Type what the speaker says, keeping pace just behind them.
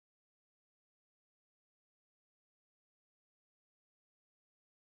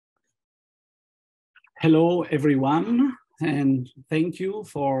Hello, everyone, and thank you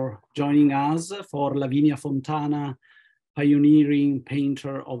for joining us for Lavinia Fontana, pioneering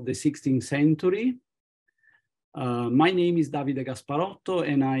painter of the 16th century. My name is Davide Gasparotto,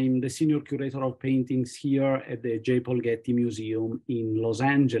 and I'm the senior curator of paintings here at the J. Paul Getty Museum in Los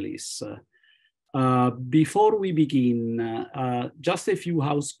Angeles. Before we begin, just a few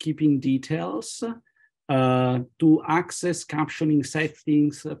housekeeping details. To access captioning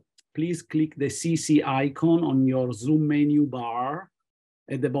settings, please click the CC icon on your Zoom menu bar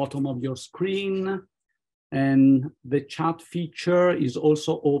at the bottom of your screen. And the chat feature is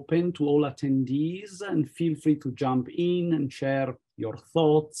also open to all attendees, and feel free to jump in and share your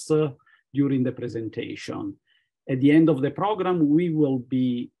thoughts during the presentation. At the end of the program, we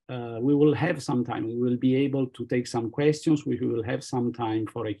will have some time. We will be able to take some questions. We will have some time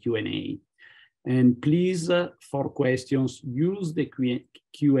for a Q&A. And please, for questions, use the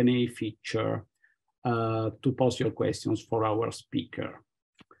Q&A feature to post your questions for our speaker.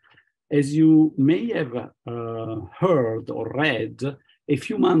 As you may have heard or read, a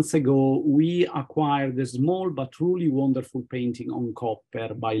few months ago, we acquired a small but truly wonderful painting on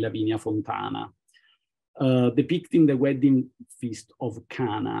copper by Lavinia Fontana, depicting the wedding feast of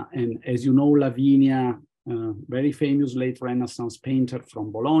Cana. And as you know, Lavinia, very famous late Renaissance painter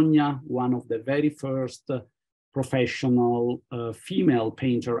from Bologna, one of the very first professional female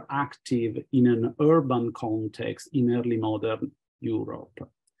painter active in an urban context in early modern Europe.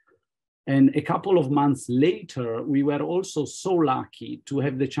 And a couple of months later, we were also so lucky to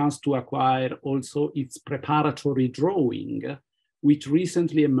have the chance to acquire also its preparatory drawing, which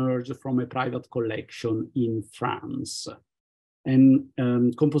recently emerged from a private collection in France. And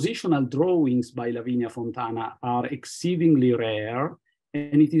compositional drawings by Lavinia Fontana are exceedingly rare,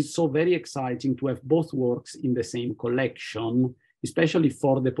 and it is so very exciting to have both works in the same collection, especially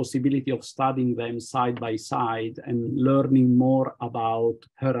for the possibility of studying them side by side and learning more about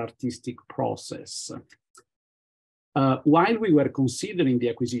her artistic process. While we were considering the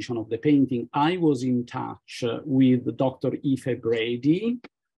acquisition of the painting, I was in touch with Dr. Aoife Brady,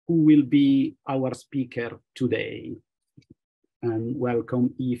 who will be our speaker today. And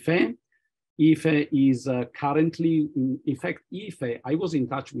welcome, Aoife. Aoife is currently, in fact, Aoife, I was in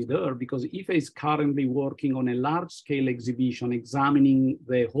touch with her because Aoife is currently working on a large-scale exhibition examining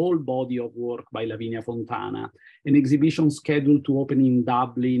the whole body of work by Lavinia Fontana, an exhibition scheduled to open in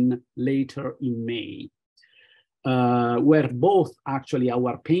Dublin later in May, where both actually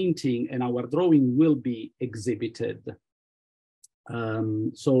our painting and our drawing will be exhibited.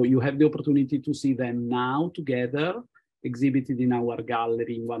 So you have the opportunity to see them now together, exhibited in our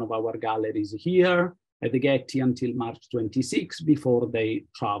gallery, in one of our galleries here at the Getty until March 26, before they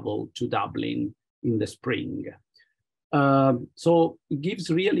travel to Dublin in the spring. So it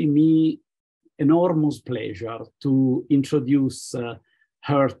gives really me enormous pleasure to introduce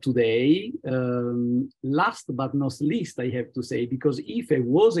her today. Last but not least, I have to say, because Aoife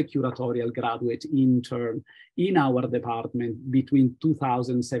was a curatorial graduate intern in our department between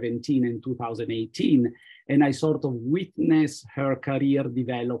 2017 and 2018, and I sort of witnessed her career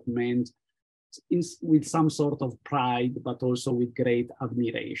development with some sort of pride, but also with great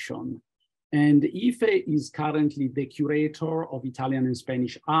admiration. And Aoife is currently the curator of Italian and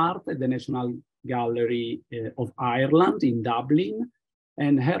Spanish art at the National Gallery of Ireland in Dublin.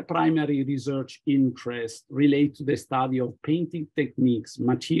 And her primary research interests relate to the study of painting techniques,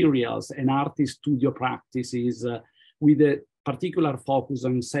 materials, and artist studio practices with a particular focus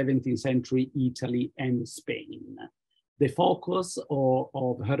on 17th century Italy and Spain. The focus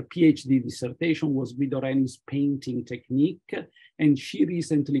of her PhD dissertation was Guido Reni's painting technique, and she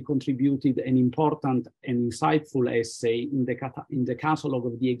recently contributed an important and insightful essay in the catalog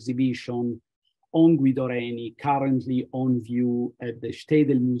of the exhibition on Guido Reni, currently on view at the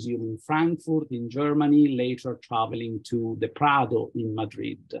Städel Museum in Frankfurt in Germany, later traveling to the Prado in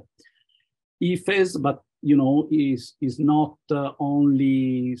Madrid. Aoife's, but you know, is not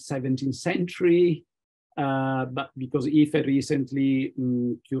only 17th century, but because Aoife recently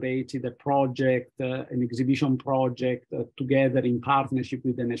curated a project, an exhibition project together in partnership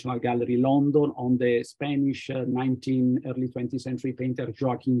with the National Gallery London on the Spanish early 20th century painter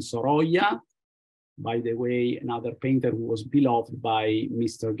Joaquín Sorolla. By the way, another painter who was beloved by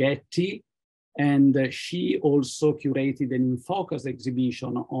Mr. Getty. And she also curated an in-focus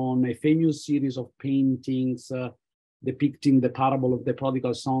exhibition on a famous series of paintings depicting the parable of the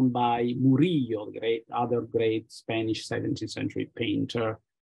Prodigal Son by Murillo, other great Spanish 17th century painter,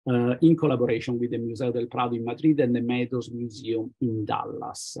 in collaboration with the Museo del Prado in Madrid and the Meadows Museum in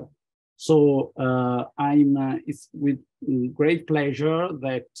Dallas. So it's with great pleasure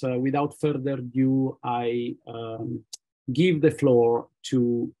that without further ado, I give the floor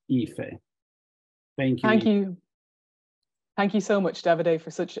to Aoife. Thank you. Thank you. Thank you so much, Davide, for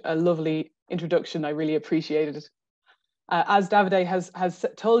such a lovely introduction. I really appreciated it. As Davide has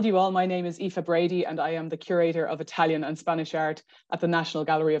told you all, my name is Aoife Brady, and I am the curator of Italian and Spanish art at the National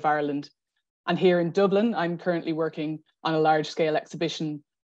Gallery of Ireland. And here in Dublin, I'm currently working on a large-scale exhibition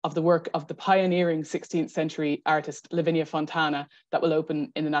of the work of the pioneering 16th century artist Lavinia Fontana that will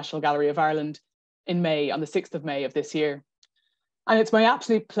open in the National Gallery of Ireland in May, on the 6th of May of this year. And it's my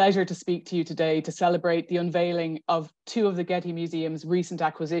absolute pleasure to speak to you today to celebrate the unveiling of two of the Getty Museum's recent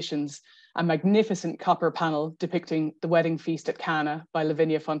acquisitions, a magnificent copper panel depicting the wedding feast at Cana by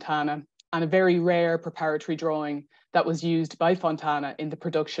Lavinia Fontana, and a very rare preparatory drawing that was used by Fontana in the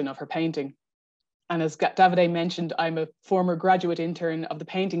production of her painting. And as Davide mentioned, I'm a former graduate intern of the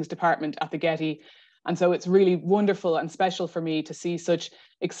paintings department at the Getty. And so it's really wonderful and special for me to see such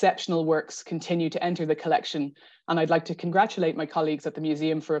exceptional works continue to enter the collection. And I'd like to congratulate my colleagues at the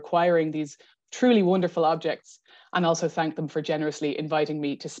museum for acquiring these truly wonderful objects, and also thank them for generously inviting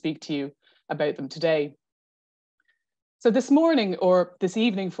me to speak to you about them today. So this morning, or this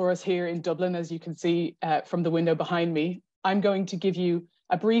evening for us here in Dublin, as you can see from the window behind me, I'm going to give you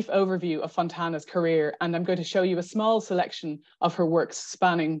a brief overview of Fontana's career, and I'm going to show you a small selection of her works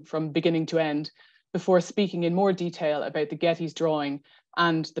spanning from beginning to end, before speaking in more detail about the Getty's drawing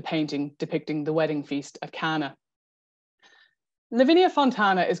and the painting depicting the wedding feast at Cana. Lavinia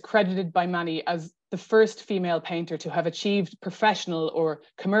Fontana is credited by many as the first female painter to have achieved professional or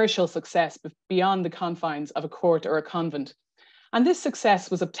commercial success beyond the confines of a court or a convent. And this success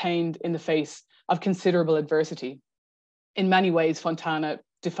was obtained in the face of considerable adversity. In many ways, Fontana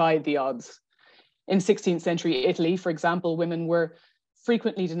defied the odds. In 16th century Italy, for example, women were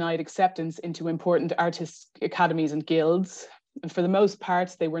frequently denied acceptance into important artists' academies and guilds. And for the most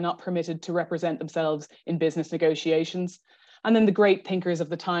part, they were not permitted to represent themselves in business negotiations. And then the great thinkers of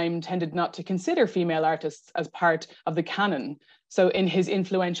the time tended not to consider female artists as part of the canon. So in his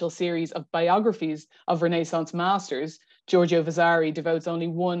influential series of biographies of Renaissance masters, Giorgio Vasari devotes only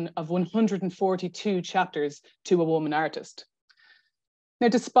one of 142 chapters to a woman artist. Now,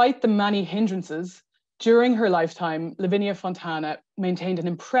 despite the many hindrances, during her lifetime, Lavinia Fontana maintained an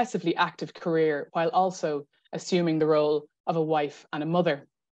impressively active career while also assuming the role of a wife and a mother.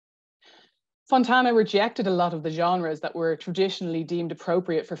 Fontana rejected a lot of the genres that were traditionally deemed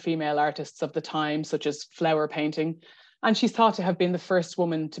appropriate for female artists of the time, such as flower painting, and she's thought to have been the first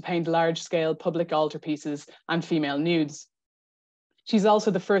woman to paint large-scale public altarpieces and female nudes. She's also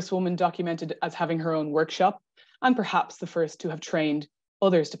the first woman documented as having her own workshop, and perhaps the first to have trained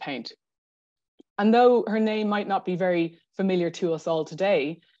others to paint. And though her name might not be very familiar to us all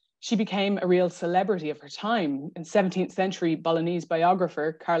today, she became a real celebrity of her time. In 17th century Bolognese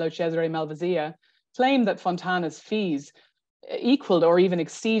biographer Carlo Cesare Malvasia claimed that Fontana's fees equaled or even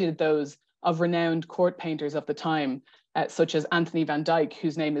exceeded those of renowned court painters of the time, such as Anthony van Dyck,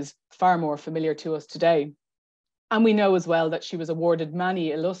 whose name is far more familiar to us today. And we know as well that she was awarded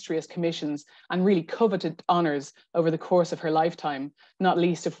many illustrious commissions and really coveted honours over the course of her lifetime, not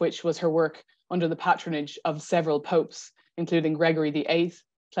least of which was her work under the patronage of several popes, including Gregory VIII,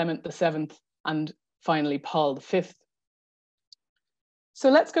 Clement VII, and finally Paul V. So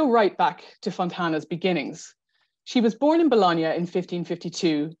let's go right back to Fontana's beginnings. She was born in Bologna in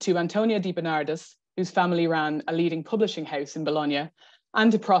 1552 to Antonia di Bernardus, whose family ran a leading publishing house in Bologna,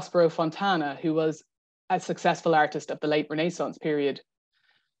 and to Prospero Fontana, who was a successful artist of the late Renaissance period.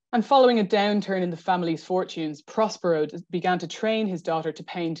 And following a downturn in the family's fortunes, Prospero began to train his daughter to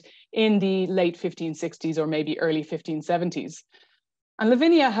paint in the late 1560s or maybe early 1570s. And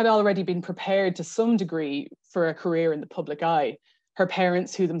Lavinia had already been prepared to some degree for a career in the public eye. Her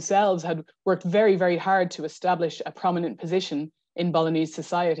parents, who themselves had worked very, very hard to establish a prominent position in Bolognese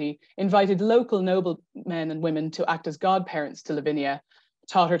society, invited local noblemen and women to act as godparents to Lavinia,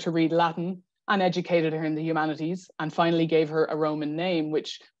 taught her to read Latin, and educated her in the humanities, and finally gave her a Roman name,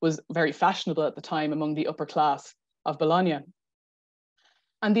 which was very fashionable at the time among the upper class of Bologna.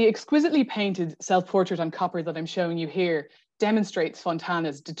 And the exquisitely painted self-portrait on copper that I'm showing you here demonstrates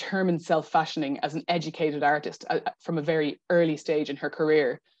Fontana's determined self-fashioning as an educated artist from a very early stage in her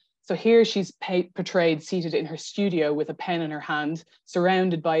career. So here she's portrayed seated in her studio with a pen in her hand,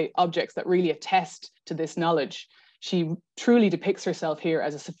 surrounded by objects that really attest to this knowledge. She truly depicts herself here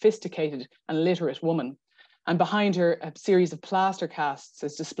as a sophisticated and literate woman. And behind her, a series of plaster casts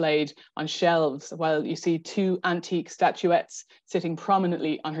is displayed on shelves, while you see two antique statuettes sitting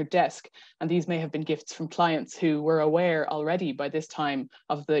prominently on her desk. And these may have been gifts from clients who were aware already by this time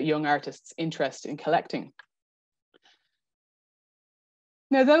of the young artist's interest in collecting.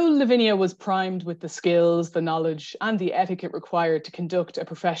 Now, though Lavinia was primed with the skills, the knowledge, and the etiquette required to conduct a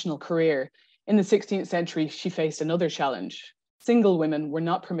professional career, in the 16th century, she faced another challenge. Single women were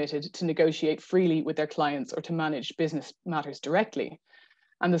not permitted to negotiate freely with their clients or to manage business matters directly.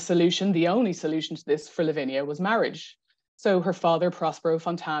 And the solution, the only solution to this for Lavinia, was marriage. So her father, Prospero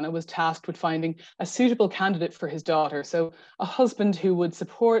Fontana, was tasked with finding a suitable candidate for his daughter. So a husband who would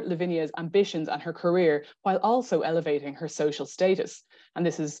support Lavinia's ambitions and her career while also elevating her social status. And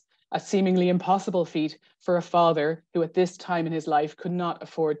this is a seemingly impossible feat for a father who at this time in his life could not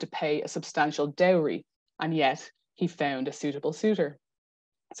afford to pay a substantial dowry. And yet he found a suitable suitor.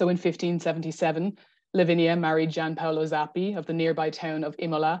 So in 1577, Lavinia married Gianpaolo Zappi of the nearby town of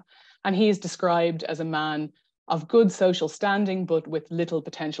Imola, and he is described as a man of good social standing, but with little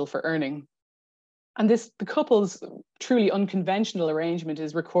potential for earning. And the couple's truly unconventional arrangement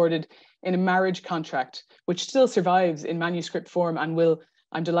is recorded in a marriage contract, which still survives in manuscript form and will,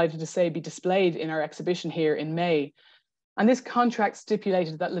 I'm delighted to say, be displayed in our exhibition here in May. And this contract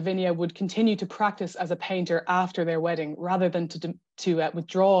stipulated that Lavinia would continue to practice as a painter after their wedding, rather than to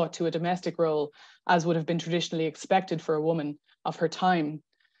withdraw to a domestic role, as would have been traditionally expected for a woman of her time.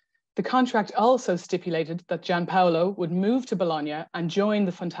 The contract also stipulated that Gianpaolo would move to Bologna and join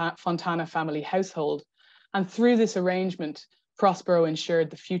the Fontana family household. And through this arrangement, Prospero ensured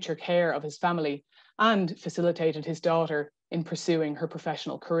the future care of his family and facilitated his daughter in pursuing her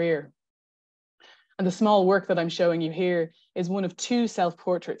professional career. And the small work that I'm showing you here is one of two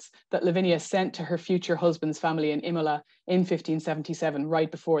self-portraits that Lavinia sent to her future husband's family in Imola in 1577, right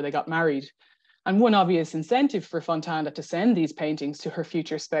before they got married. And one obvious incentive for Fontana to send these paintings to her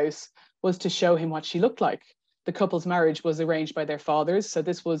future spouse was to show him what she looked like. The couple's marriage was arranged by their fathers, so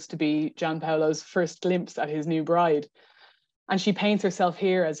this was to be Gianpaolo's first glimpse at his new bride. And she paints herself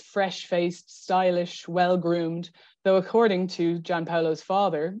here as fresh-faced, stylish, well-groomed, though according to Gianpaolo's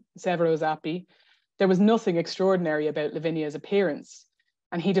father, Severo Zappi, there was nothing extraordinary about Lavinia's appearance.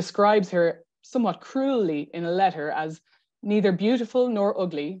 And he describes her somewhat cruelly in a letter as neither beautiful nor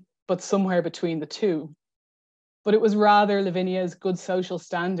ugly, but somewhere between the two. But it was rather Lavinia's good social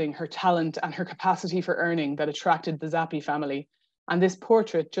standing, her talent, and her capacity for earning that attracted the Zappi family. And this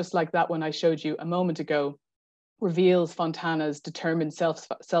portrait, just like that one I showed you a moment ago, reveals Fontana's determined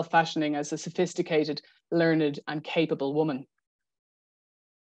self-fashioning as a sophisticated, learned, and capable woman.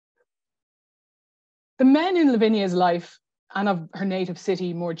 The men in Lavinia's life and of her native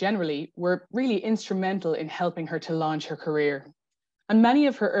city more generally were really instrumental in helping her to launch her career. And many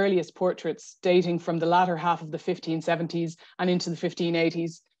of her earliest portraits, dating from the latter half of the 1570s and into the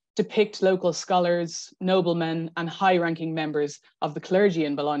 1580s, depict local scholars, noblemen, and high-ranking members of the clergy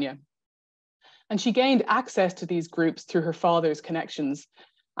in Bologna. And she gained access to these groups through her father's connections,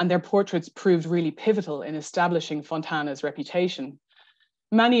 and their portraits proved really pivotal in establishing Fontana's reputation.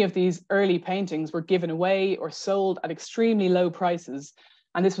 Many of these early paintings were given away or sold at extremely low prices,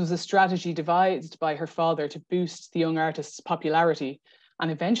 and this was a strategy devised by her father to boost the young artist's popularity,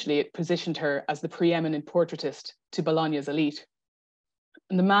 and eventually it positioned her as the preeminent portraitist to Bologna's elite.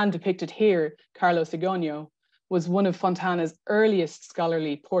 And the man depicted here, Carlo Sigogno, was one of Fontana's earliest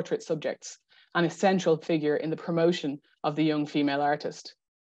scholarly portrait subjects and a central figure in the promotion of the young female artist.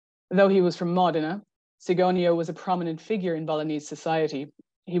 Though he was from Modena, Sigogno was a prominent figure in Bolognese society.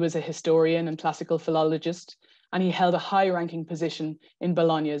 He was a historian and classical philologist, and he held a high-ranking position in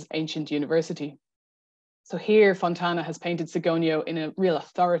Bologna's ancient university. So here, Fontana has painted Sigogno in a real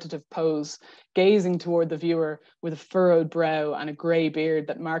authoritative pose, gazing toward the viewer with a furrowed brow and a grey beard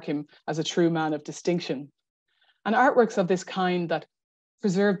that mark him as a true man of distinction. And artworks of this kind that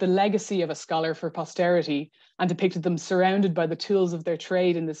preserved the legacy of a scholar for posterity and depicted them surrounded by the tools of their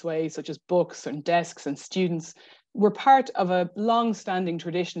trade in this way, such as books and desks and students, were part of a long-standing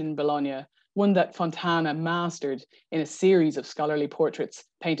tradition in Bologna, one that Fontana mastered in a series of scholarly portraits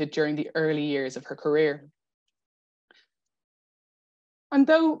painted during the early years of her career. And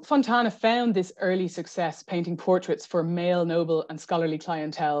though Fontana found this early success painting portraits for male noble and scholarly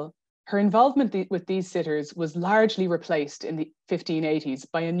clientele, her involvement with these sitters was largely replaced in the 1580s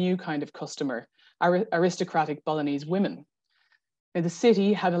by a new kind of customer, aristocratic Bolognese women. Now, the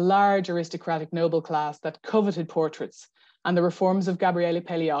city had a large aristocratic noble class that coveted portraits, and the reforms of Gabriele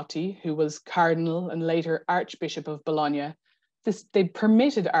Peliotti, who was cardinal and later Archbishop of Bologna, they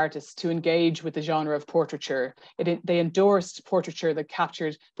permitted artists to engage with the genre of portraiture. They endorsed portraiture that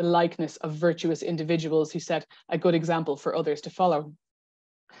captured the likeness of virtuous individuals who set a good example for others to follow.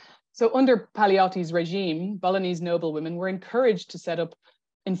 So under Pagliotti's regime, Bolognese noblewomen were encouraged to set up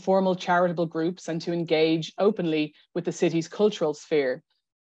informal charitable groups and to engage openly with the city's cultural sphere.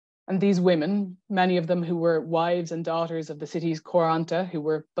 And these women, many of them who were wives and daughters of the city's 40, who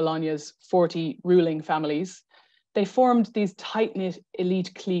were Bologna's 40 ruling families, they formed these tight-knit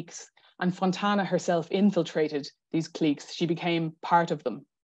elite cliques, and Fontana herself infiltrated these cliques. She became part of them.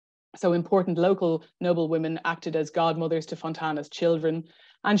 So important local noblewomen acted as godmothers to Fontana's children,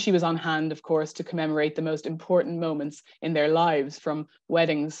 and she was on hand, of course, to commemorate the most important moments in their lives, from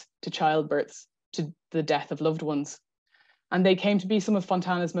weddings to childbirths to the death of loved ones. And they came to be some of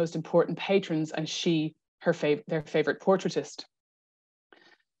Fontana's most important patrons, and she, their favorite portraitist.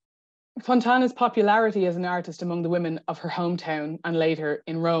 Fontana's popularity as an artist among the women of her hometown and later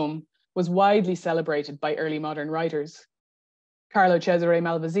in Rome was widely celebrated by early modern writers. Carlo Cesare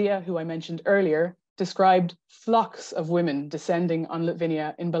Malvasia, who I mentioned earlier, described flocks of women descending on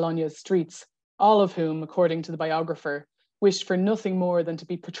Lavinia in Bologna's streets, all of whom, according to the biographer, wished for nothing more than to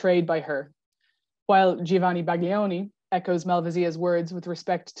be portrayed by her. While Giovanni Baglioni echoes Malvasia's words with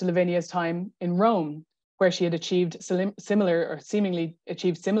respect to Lavinia's time in Rome, where she had achieved seemingly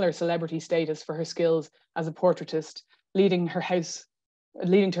achieved similar celebrity status for her skills as a portraitist, leading to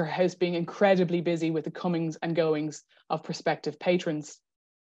her house being incredibly busy with the comings and goings of prospective patrons.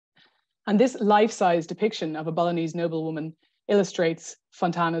 And this life-size depiction of a Bolognese noblewoman illustrates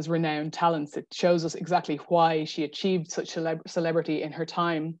Fontana's renowned talents. It shows us exactly why she achieved such celebrity in her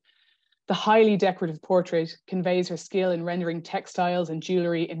time. The highly decorative portrait conveys her skill in rendering textiles and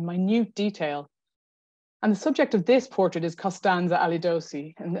jewelry in minute detail. And the subject of this portrait is Costanza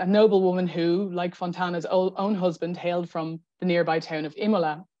Alidosi, a noblewoman who, like Fontana's own husband, hailed from the nearby town of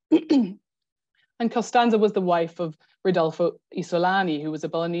Imola. And Costanza was the wife of Ridolfo Isolani, who was a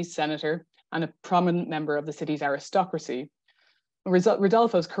Bolognese senator and a prominent member of the city's aristocracy.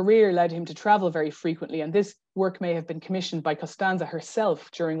 Ridolfo's career led him to travel very frequently, and this work may have been commissioned by Costanza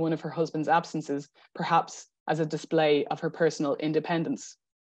herself during one of her husband's absences, perhaps as a display of her personal independence.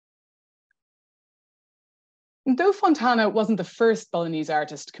 And though Fontana wasn't the first Bolognese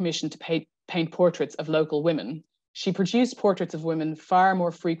artist commissioned to paint portraits of local women, she produced portraits of women far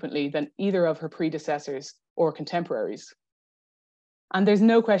more frequently than either of her predecessors or contemporaries. And there's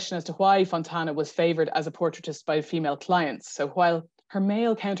no question as to why Fontana was favored as a portraitist by female clients. So while her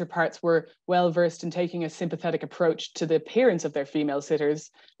male counterparts were well versed in taking a sympathetic approach to the appearance of their female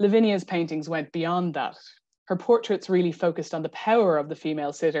sitters, Lavinia's paintings went beyond that. Her portraits really focused on the power of the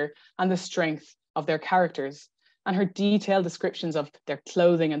female sitter and the strength of their characters. And her detailed descriptions of their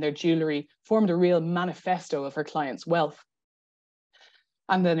clothing and their jewelry formed a real manifesto of her clients' wealth.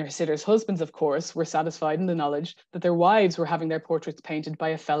 And then her sitters' husbands, of course, were satisfied in the knowledge that their wives were having their portraits painted by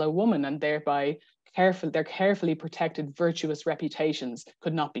a fellow woman, and thereby their carefully protected virtuous reputations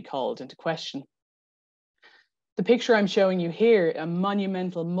could not be called into question. The picture I'm showing you here, a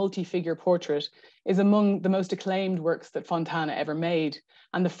monumental multi-figure portrait, is among the most acclaimed works that Fontana ever made,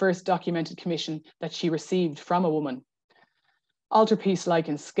 and the first documented commission that she received from a woman. Altarpiece-like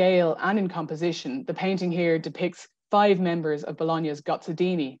in scale and in composition, the painting here depicts 5 members of Bologna's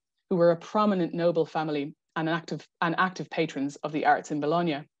Gozzadini, who were a prominent noble family and active patrons of the arts in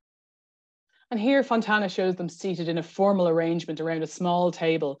Bologna. And here Fontana shows them seated in a formal arrangement around a small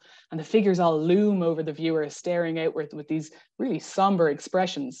table, and the figures all loom over the viewer, staring outward with these really somber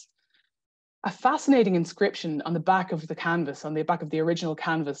expressions. A fascinating inscription on the back of the canvas, on the back of the original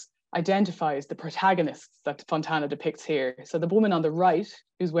canvas, identifies the protagonists that Fontana depicts here. So the woman on the right,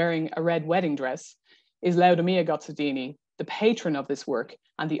 who's wearing a red wedding dress, is Laudemia Gozzadini, the patron of this work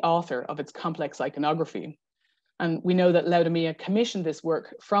and the author of its complex iconography. And we know that Laudemia commissioned this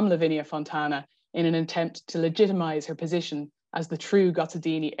work from Lavinia Fontana in an attempt to legitimize her position as the true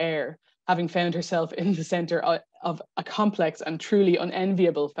Gozzadini heir, having found herself in the center of a complex and truly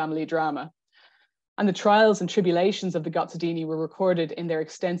unenviable family drama. And the trials and tribulations of the Gozzadini were recorded in their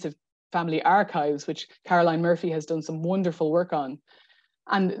extensive family archives, which Caroline Murphy has done some wonderful work on.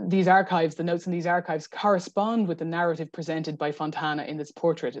 And these archives, the notes in these archives, correspond with the narrative presented by Fontana in this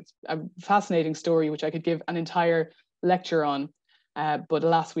portrait. It's a fascinating story, which I could give an entire lecture on, but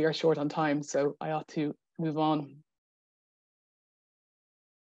alas, we are short on time, so I ought to move on.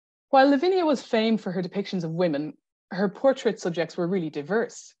 While Lavinia was famed for her depictions of women, her portrait subjects were really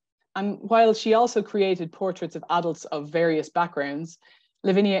diverse. And while she also created portraits of adults of various backgrounds,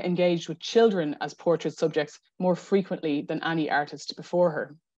 Lavinia engaged with children as portrait subjects more frequently than any artist before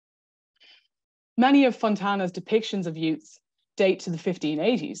her. Many of Fontana's depictions of youths date to the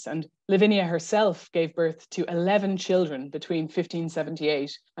 1580s, and Lavinia herself gave birth to 11 children between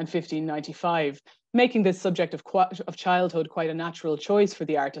 1578 and 1595, making this subject of childhood quite a natural choice for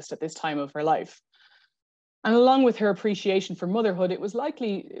the artist at this time of her life. And along with her appreciation for motherhood, it was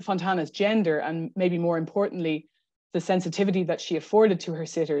likely Fontana's gender, and maybe more importantly, the sensitivity that she afforded to her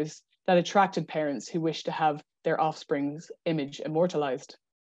sitters, that attracted parents who wished to have their offspring's image immortalized.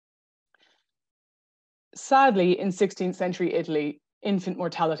 Sadly, in 16th century Italy, infant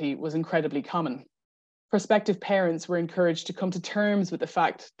mortality was incredibly common. Prospective parents were encouraged to come to terms with the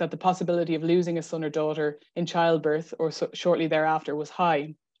fact that the possibility of losing a son or daughter in childbirth or shortly thereafter was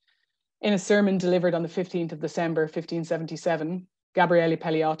high. In a sermon delivered on the 15th of December, 1577, Gabriele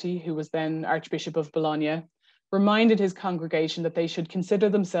Peliotti, who was then Archbishop of Bologna, reminded his congregation that they should consider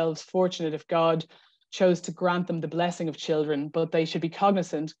themselves fortunate if God chose to grant them the blessing of children, but they should be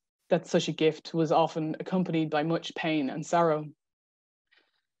cognizant that such a gift was often accompanied by much pain and sorrow.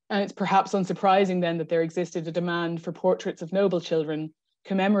 And it's perhaps unsurprising then that there existed a demand for portraits of noble children,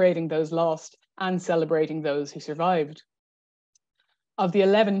 commemorating those lost and celebrating those who survived. Of the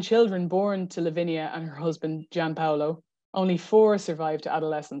 11 children born to Lavinia and her husband, Gianpaolo, only 4 survived to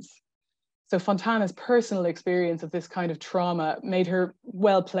adolescence. So Fontana's personal experience of this kind of trauma made her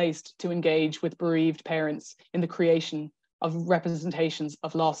well placed to engage with bereaved parents in the creation of representations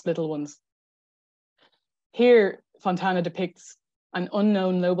of lost little ones. Here, Fontana depicts an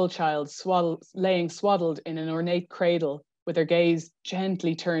unknown noble child laying swaddled in an ornate cradle with her gaze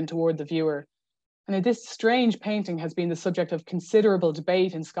gently turned toward the viewer. And this strange painting has been the subject of considerable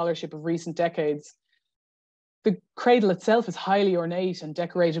debate in scholarship of recent decades. The cradle itself is highly ornate and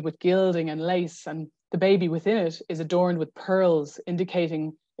decorated with gilding and lace, and the baby within it is adorned with pearls,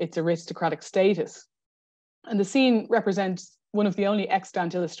 indicating its aristocratic status. And the scene represents one of the only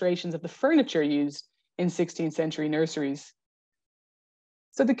extant illustrations of the furniture used in 16th century nurseries.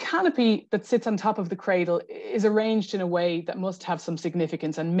 So the canopy that sits on top of the cradle is arranged in a way that must have some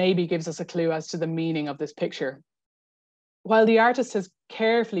significance and maybe gives us a clue as to the meaning of this picture. While the artist has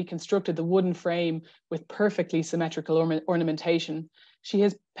carefully constructed the wooden frame with perfectly symmetrical ornamentation, she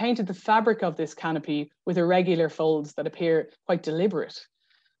has painted the fabric of this canopy with irregular folds that appear quite deliberate.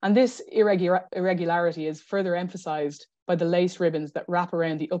 And this irregularity is further emphasized by the lace ribbons that wrap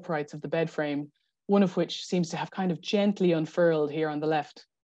around the uprights of the bed frame, one of which seems to have kind of gently unfurled here on the left.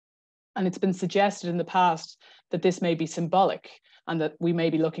 And it's been suggested in the past that this may be symbolic and that we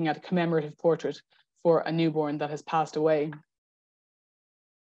may be looking at a commemorative portrait for a newborn that has passed away.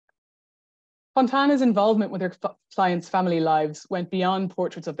 Fontana's involvement with her clients' family lives went beyond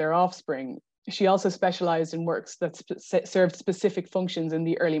portraits of their offspring. She also specialized in works that served specific functions in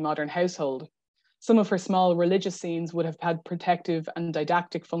the early modern household. Some of her small religious scenes would have had protective and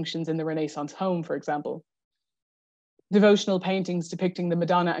didactic functions in the Renaissance home, for example. Devotional paintings depicting the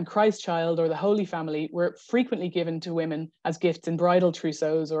Madonna and Christ child or the Holy Family were frequently given to women as gifts in bridal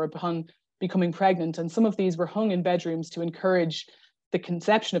trousseaux or upon becoming pregnant, and some of these were hung in bedrooms to encourage the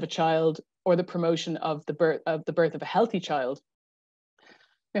conception of a child or the promotion of the birth of a healthy child.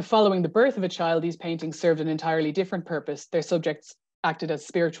 Now, following the birth of a child, these paintings served an entirely different purpose. Their subjects acted as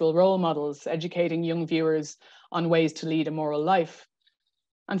spiritual role models, educating young viewers on ways to lead a moral life.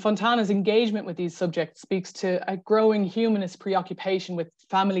 And Fontana's engagement with these subjects speaks to a growing humanist preoccupation with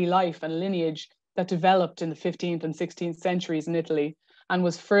family life and lineage that developed in the 15th and 16th centuries in Italy and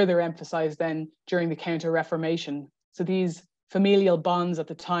was further emphasized then during the Counter-Reformation. So these familial bonds at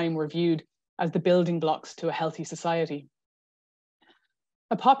the time were viewed as the building blocks to a healthy society.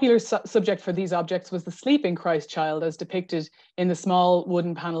 A popular subject for these objects was the sleeping Christ child, as depicted in the small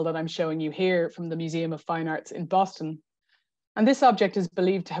wooden panel that I'm showing you here from the Museum of Fine Arts in Boston. And this object is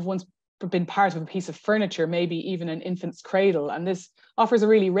believed to have once been part of a piece of furniture, maybe even an infant's cradle. And this offers a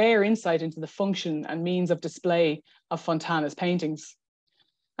really rare insight into the function and means of display of Fontana's paintings.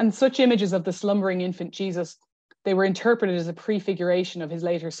 And such images of the slumbering infant Jesus, they were interpreted as a prefiguration of his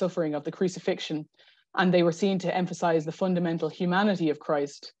later suffering of the crucifixion, and they were seen to emphasize the fundamental humanity of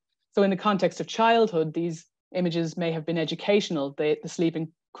Christ. So in the context of childhood, these images may have been educational. The sleeping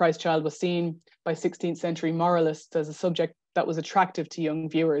Christ child was seen by 16th century moralists as a subject that was attractive to young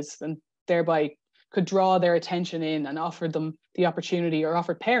viewers and thereby could draw their attention in and offered them the opportunity, or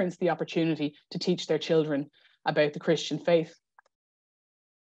offered parents the opportunity, to teach their children about the Christian faith.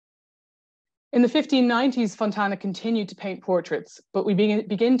 In the 1590s, Fontana continued to paint portraits, but we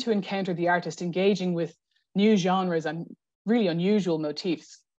begin to encounter the artist engaging with new genres and really unusual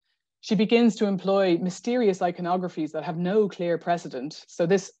motifs. She begins to employ mysterious iconographies that have no clear precedent. So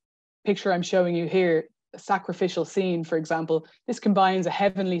this picture I'm showing you here, a sacrificial scene, for example, this combines a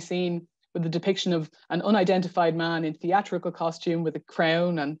heavenly scene with the depiction of an unidentified man in theatrical costume with a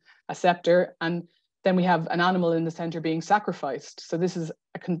crown and a scepter. And then we have an animal in the center being sacrificed. So this is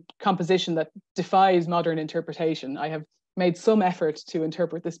a composition that defies modern interpretation. I have made some effort to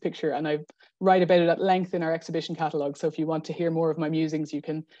interpret this picture, and I write about it at length in our exhibition catalogue. So if you want to hear more of my musings, you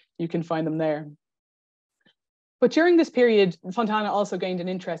can find them there. But during this period, Fontana also gained an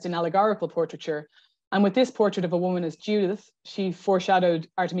interest in allegorical portraiture. And with this portrait of a woman as Judith, she foreshadowed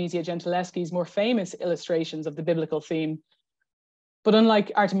Artemisia Gentileschi's more famous illustrations of the biblical theme. But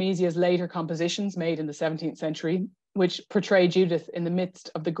unlike Artemisia's later compositions made in the 17th century, which portray Judith in the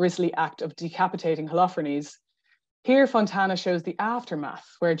midst of the grisly act of decapitating Holofernes, here Fontana shows the aftermath,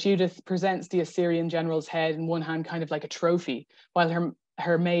 where Judith presents the Assyrian general's head in one hand, kind of like a trophy, while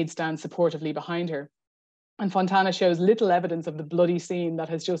her maid stands supportively behind her. And Fontana shows little evidence of the bloody scene that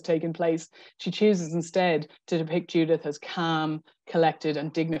has just taken place. She chooses instead to depict Judith as calm, collected,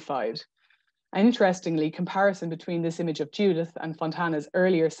 and dignified. And interestingly, comparison between this image of Judith and Fontana's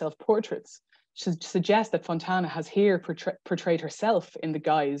earlier self-portraits should suggest that Fontana has here portrayed herself in the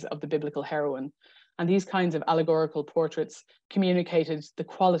guise of the biblical heroine. And these kinds of allegorical portraits communicated the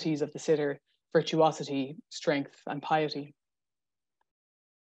qualities of the sitter: virtuosity, strength, and piety.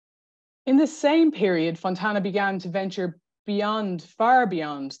 In this same period, Fontana began to venture far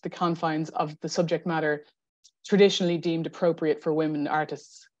beyond the confines of the subject matter traditionally deemed appropriate for women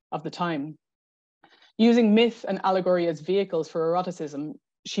artists of the time. Using myth and allegory as vehicles for eroticism,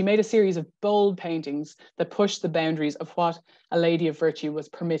 she made a series of bold paintings that pushed the boundaries of what a lady of virtue was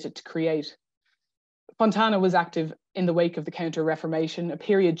permitted to create. Fontana was active in the wake of the Counter-Reformation, a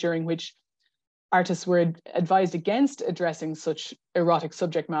period during which artists were advised against addressing such erotic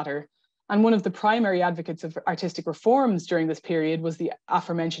subject matter. And one of the primary advocates of artistic reforms during this period was the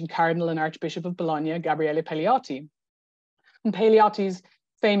aforementioned Cardinal and Archbishop of Bologna, Gabriele Pagliatti. And Pagliatti's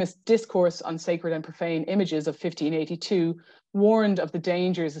famous Discourse on Sacred and Profane Images of 1582 warned of the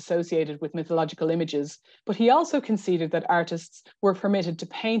dangers associated with mythological images, but he also conceded that artists were permitted to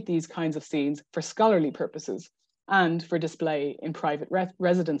paint these kinds of scenes for scholarly purposes and for display in private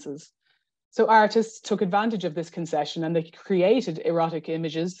residences. So artists took advantage of this concession and they created erotic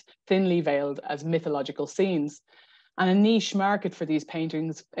images thinly veiled as mythological scenes. And a niche market for these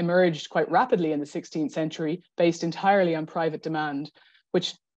paintings emerged quite rapidly in the 16th century, based entirely on private demand,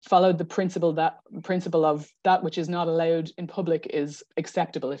 which followed the principle of that which is not allowed in public is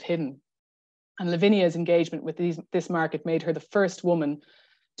acceptable if hidden. And Lavinia's engagement with this market made her the first woman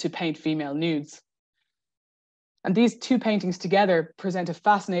to paint female nudes. And these two paintings together present a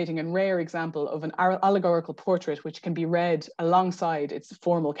fascinating and rare example of an allegorical portrait which can be read alongside its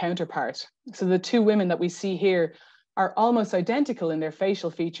formal counterpart. So the two women that we see here are almost identical in their facial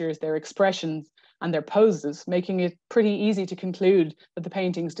features, their expressions, and their poses, making it pretty easy to conclude that the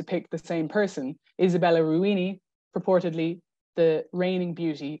paintings depict the same person, Isabella Ruini, purportedly the reigning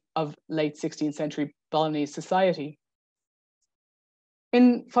beauty of late 16th century Bolognese society.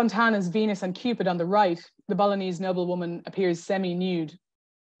 In Fontana's Venus and Cupid on the right, the Bolognese noblewoman appears semi-nude,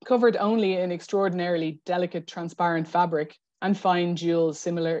 covered only in extraordinarily delicate transparent fabric and fine jewels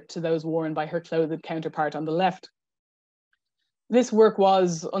similar to those worn by her clothed counterpart on the left. This work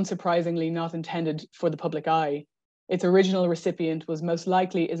was, unsurprisingly, not intended for the public eye. Its original recipient was most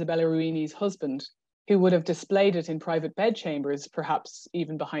likely Isabella Ruini's husband, who would have displayed it in private bedchambers, perhaps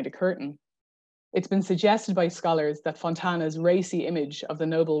even behind a curtain. It's been suggested by scholars that Fontana's racy image of the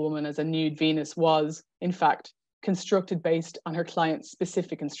noblewoman as a nude Venus was, in fact, constructed based on her client's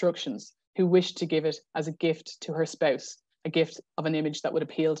specific instructions, who wished to give it as a gift to her spouse, a gift of an image that would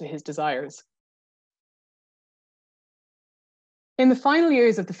appeal to his desires. In the final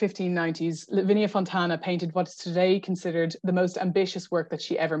years of the 1590s, Lavinia Fontana painted what is today considered the most ambitious work that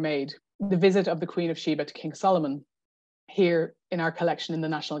she ever made, the visit of the Queen of Sheba to King Solomon, here in our collection in the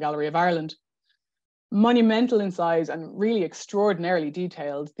National Gallery of Ireland. Monumental in size and really extraordinarily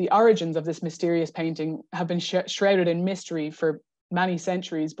detailed, the origins of this mysterious painting have been shrouded in mystery for many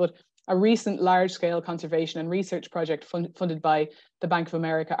centuries, but a recent large-scale conservation and research project funded by the Bank of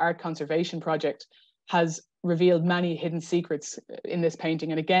America Art Conservation Project has revealed many hidden secrets in this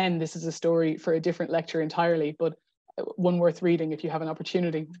painting. And again, this is a story for a different lecture entirely, but one worth reading if you have an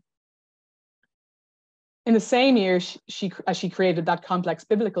opportunity. In the same year, as she created that complex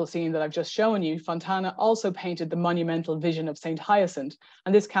biblical scene that I've just shown you, Fontana also painted the monumental Vision of Saint Hyacinth.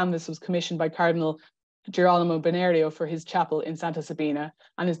 And this canvas was commissioned by Cardinal Girolamo Benerio for his chapel in Santa Sabina,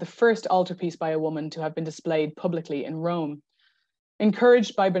 and is the first altarpiece by a woman to have been displayed publicly in Rome.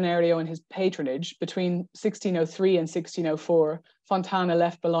 Encouraged by Benerio and his patronage, between 1603 and 1604, Fontana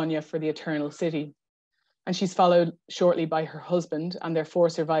left Bologna for the Eternal City. and she's followed shortly by her husband and their 4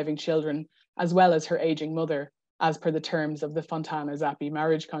 surviving children, as well as her aging mother, as per the terms of the Fontana-Zappi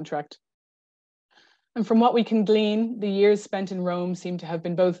marriage contract. And from what we can glean, the years spent in Rome seem to have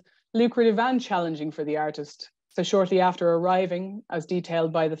been both lucrative and challenging for the artist. So shortly after arriving, as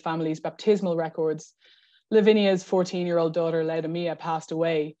detailed by the family's baptismal records, Lavinia's 14-year-old daughter, Lavinia, passed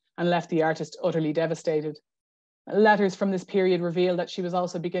away and left the artist utterly devastated. Letters from this period reveal that she was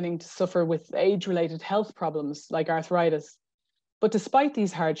also beginning to suffer with age-related health problems like arthritis. But despite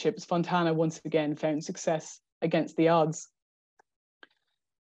these hardships, Fontana once again found success against the odds.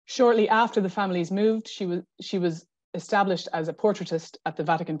 Shortly after the families moved, she was established as a portraitist at the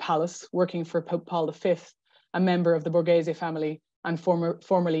Vatican Palace, working for Pope Paul V, a member of the Borghese family and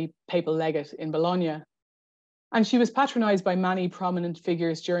formerly papal legate in Bologna. And she was patronized by many prominent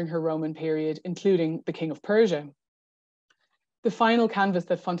figures during her Roman period, including the King of Persia. The final canvas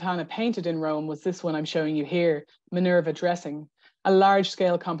that Fontana painted in Rome was this one I'm showing you here, Minerva Dressing, a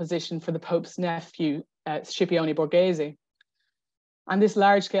large-scale composition for the Pope's nephew, Scipione Borghese. And this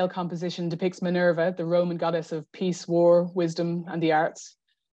large-scale composition depicts Minerva, the Roman goddess of peace, war, wisdom, and the arts.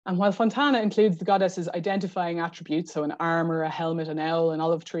 And while Fontana includes the goddess's identifying attributes, so an armor, a helmet, an owl, an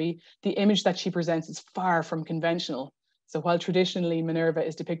olive tree, the image that she presents is far from conventional. So while traditionally Minerva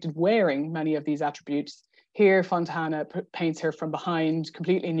is depicted wearing many of these attributes, here Fontana paints her from behind,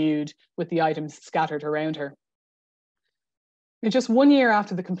 completely nude, with the items scattered around her. And just 1 year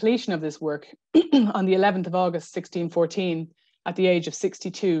after the completion of this work, on the 11th of August, 1614, at the age of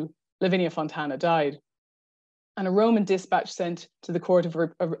 62, Lavinia Fontana died. And a Roman dispatch sent to the court of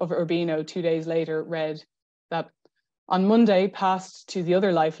Urbino 2 days later read that on Monday passed to the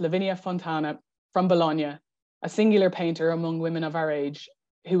other life Lavinia Fontana from Bologna, a singular painter among women of our age,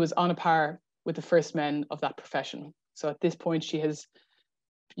 who was on a par with the first men of that profession. So at this point, she has,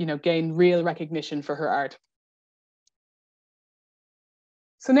 gained real recognition for her art.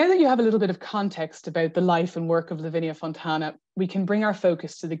 So now that you have a little bit of context about the life and work of Lavinia Fontana, we can bring our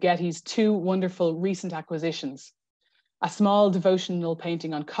focus to the Getty's 2 wonderful recent acquisitions, a small devotional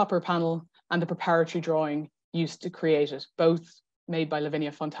painting on copper panel and the preparatory drawing used to create it, both made by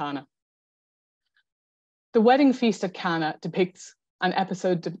Lavinia Fontana. The wedding feast at Cana depicts an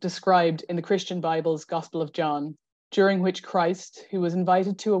episode described in the Christian Bible's Gospel of John, during which Christ, who was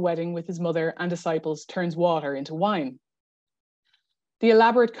invited to a wedding with his mother and disciples, turns water into wine. The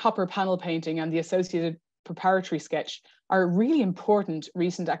elaborate copper panel painting and the associated preparatory sketch are really important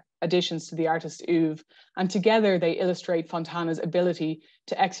recent additions to the artist's oeuvre, and together they illustrate Fontana's ability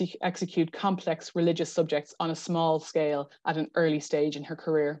to execute complex religious subjects on a small scale at an early stage in her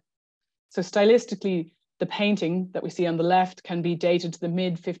career. So stylistically, the painting that we see on the left can be dated to the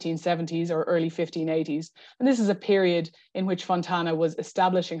mid-1570s or early 1580s. And this is a period in which Fontana was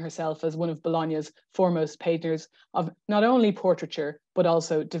establishing herself as one of Bologna's foremost painters of not only portraiture, but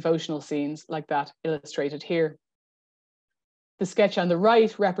also devotional scenes like that illustrated here. The sketch on the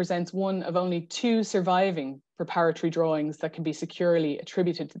right represents one of only 2 surviving preparatory drawings that can be securely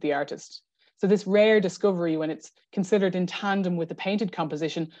attributed to the artist. So this rare discovery, when it's considered in tandem with the painted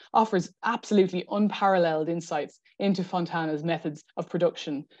composition, offers absolutely unparalleled insights into Fontana's methods of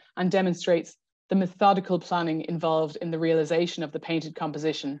production and demonstrates the methodical planning involved in the realization of the painted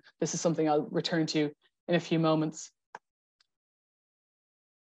composition. This is something I'll return to in a few moments.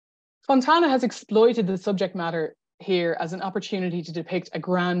 Fontana has exploited the subject matter here as an opportunity to depict a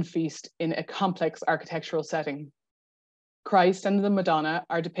grand feast in a complex architectural setting. Christ and the Madonna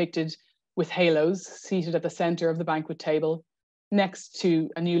are depicted with halos seated at the center of the banquet table, next to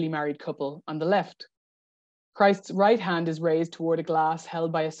a newly married couple on the left. Christ's right hand is raised toward a glass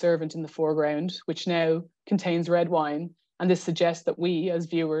held by a servant in the foreground, which now contains red wine, and this suggests that we, as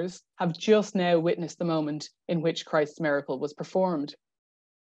viewers, have just now witnessed the moment in which Christ's miracle was performed.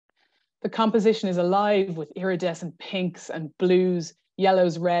 The composition is alive with iridescent pinks and blues,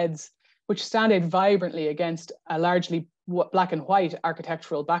 yellows, reds, which stand out vibrantly against a largely black and white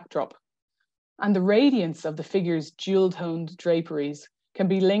architectural backdrop. And the radiance of the figure's jewel-toned draperies can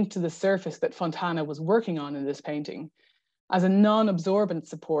be linked to the surface that Fontana was working on in this painting. As a non-absorbent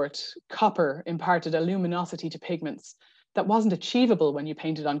support, copper imparted a luminosity to pigments that wasn't achievable when you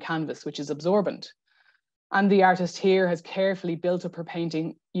painted on canvas, which is absorbent. And the artist here has carefully built up her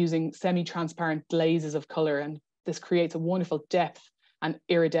painting using semi-transparent glazes of color, and this creates a wonderful depth and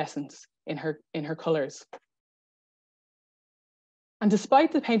iridescence in her colors. And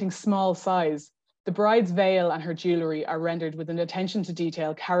despite the painting's small size, the bride's veil and her jewelry are rendered with an attention to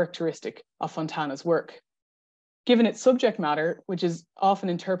detail characteristic of Fontana's work. Given its subject matter, which is often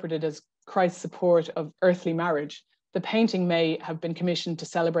interpreted as Christ's support of earthly marriage, the painting may have been commissioned to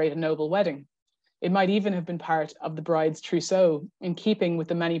celebrate a noble wedding. It might even have been part of the bride's trousseau, in keeping with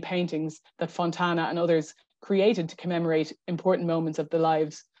the many paintings that Fontana and others created to commemorate important moments of the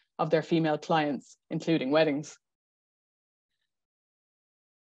lives of their female clients, including weddings.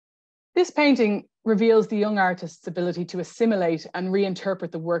 This painting reveals the young artist's ability to assimilate and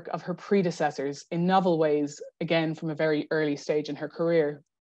reinterpret the work of her predecessors in novel ways, again from a very early stage in her career.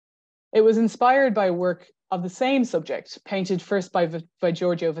 It was inspired by work of the same subject, painted first by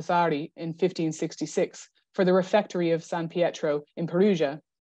Giorgio Vasari in 1566 for the refectory of San Pietro in Perugia.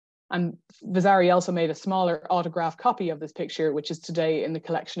 And Vasari also made a smaller autograph copy of this picture, which is today in the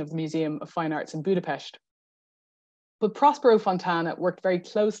collection of the Museum of Fine Arts in Budapest. But Prospero Fontana worked very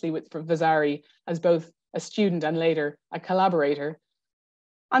closely with Vasari as both a student and later a collaborator.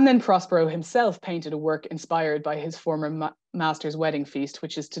 And then Prospero himself painted a work inspired by his former master's wedding feast,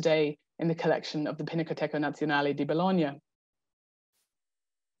 which is today in the collection of the Pinacoteca Nazionale di Bologna.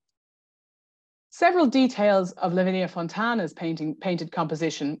 Several details of Lavinia Fontana's painted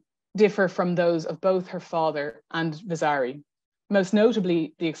composition differ from those of both her father and Vasari. Most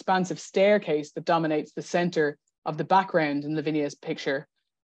notably, the expansive staircase that dominates the center of the background in Lavinia's picture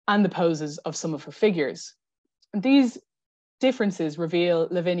and the poses of some of her figures. And these differences reveal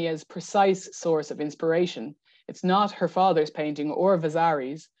Lavinia's precise source of inspiration. It's not her father's painting or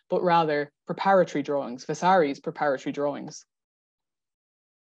Vasari's, but rather preparatory drawings, Vasari's preparatory drawings.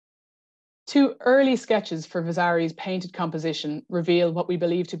 Two early sketches for Vasari's painted composition reveal what we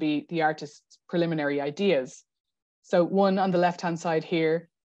believe to be the artist's preliminary ideas. So one on the left-hand side here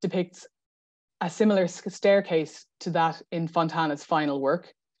depicts a similar staircase to that in Fontana's final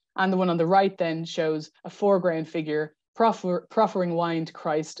work. And the one on the right then shows a foreground figure proffering wine to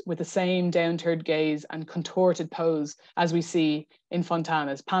Christ with the same downturned gaze and contorted pose as we see in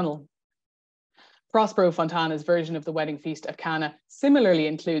Fontana's panel. Prospero Fontana's version of the wedding feast at Cana similarly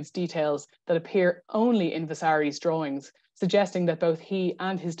includes details that appear only in Vasari's drawings, suggesting that both he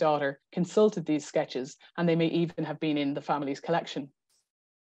and his daughter consulted these sketches, and they may even have been in the family's collection.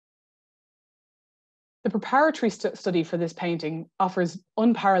 The preparatory study for this painting offers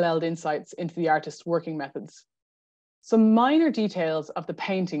unparalleled insights into the artist's working methods. Some minor details of the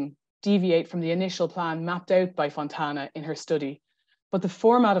painting deviate from the initial plan mapped out by Fontana in her study, but the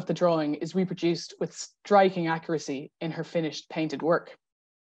format of the drawing is reproduced with striking accuracy in her finished painted work.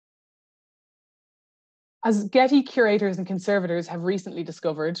 As Getty curators and conservators have recently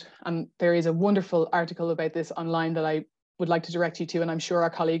discovered, and there is a wonderful article about this online that I would like to direct you to, and I'm sure our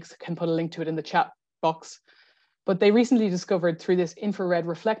colleagues can put a link to it in the chat box, but they recently discovered through this infrared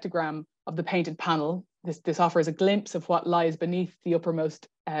reflectogram of the painted panel, this offers a glimpse of what lies beneath the uppermost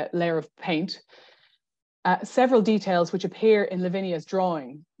layer of paint, several details which appear in Lavinia's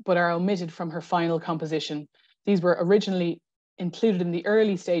drawing, but are omitted from her final composition. These were originally included in the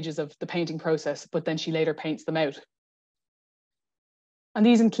early stages of the painting process, but then she later paints them out. And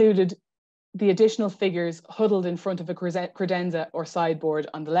these included the additional figures huddled in front of a credenza or sideboard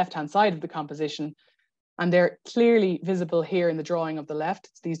on the left-hand side of the composition. And they're clearly visible here in the drawing of the left.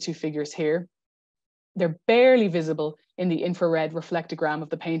 It's these two figures here. They're barely visible in the infrared reflectogram of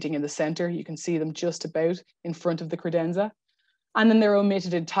the painting in the center. You can see them just about in front of the credenza. And then they're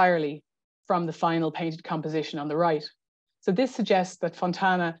omitted entirely from the final painted composition on the right. So this suggests that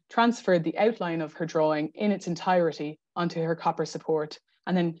Fontana transferred the outline of her drawing in its entirety onto her copper support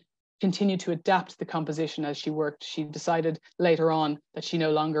and then continued to adapt the composition as she worked. She decided later on that she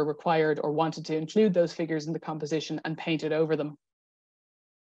no longer required or wanted to include those figures in the composition and painted over them.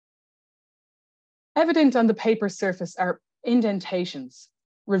 Evident on the paper surface are indentations,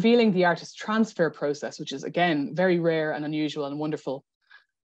 revealing the artist's transfer process, which is again, very rare and unusual and wonderful.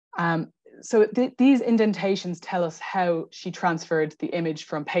 These indentations tell us how she transferred the image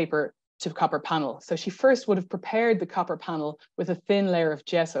from paper to copper panel. So she first would have prepared the copper panel with a thin layer of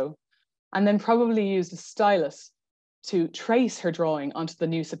gesso, and then probably used a stylus to trace her drawing onto the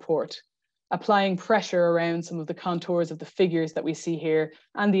new support, applying pressure around some of the contours of the figures that we see here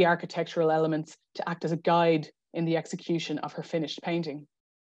and the architectural elements to act as a guide in the execution of her finished painting.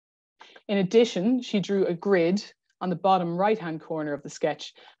 In addition, she drew a grid on the bottom right-hand corner of the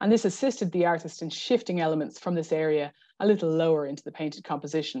sketch, and this assisted the artist in shifting elements from this area a little lower into the painted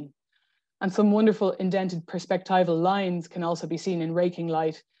composition. And some wonderful indented perspectival lines can also be seen in raking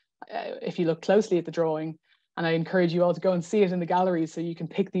light if you look closely at the drawing. And I encourage you all to go and see it in the galleries so you can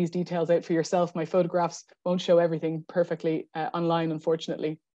pick these details out for yourself. My photographs won't show everything perfectly online,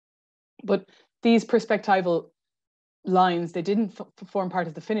 unfortunately. But these perspectival lines, they didn't form part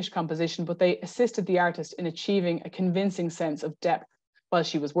of the finished composition, but they assisted the artist in achieving a convincing sense of depth while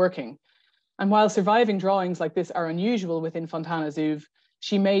she was working. And while surviving drawings like this are unusual within Fontana's oeuvre,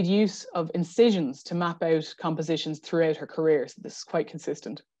 She made use of incisions to map out compositions throughout her career, so this is quite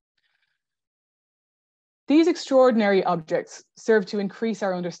consistent. These extraordinary objects serve to increase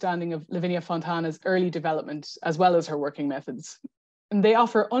our understanding of Lavinia Fontana's early development, as well as her working methods. And they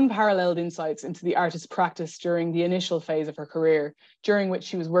offer unparalleled insights into the artist's practice during the initial phase of her career, during which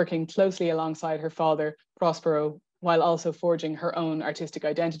she was working closely alongside her father, Prospero, while also forging her own artistic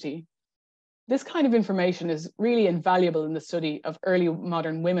identity. This kind of information is really invaluable in the study of early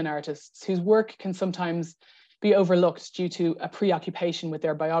modern women artists whose work can sometimes be overlooked due to a preoccupation with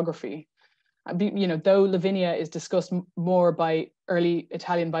their biography. You know, though Lavinia is discussed more by early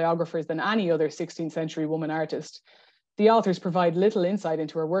Italian biographers than any other 16th century woman artist, the authors provide little insight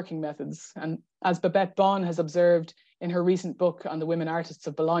into her working methods. And as Babette Bon has observed in her recent book on the women artists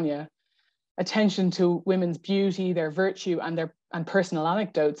of Bologna, attention to women's beauty, their virtue, and personal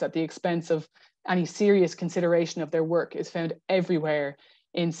anecdotes at the expense of any serious consideration of their work is found everywhere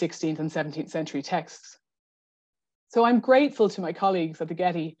in 16th and 17th century texts. So I'm grateful to my colleagues at the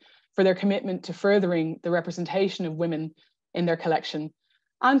Getty for their commitment to furthering the representation of women in their collection,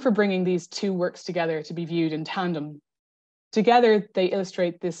 and for bringing these two works together to be viewed in tandem. Together, they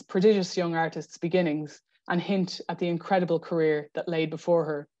illustrate this prodigious young artist's beginnings and hint at the incredible career that lay before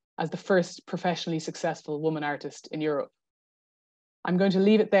her as the first professionally successful woman artist in Europe. I'm going to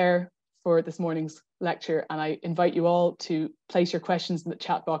leave it there for this morning's lecture, and I invite you all to place your questions in the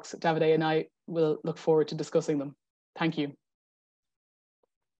chat box. Davide and I will look forward to discussing them. Thank you.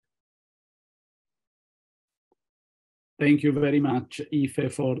 Thank you very much,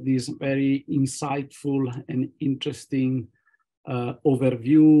 Aoife, for this very insightful and interesting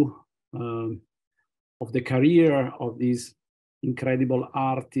overview of the career of this incredible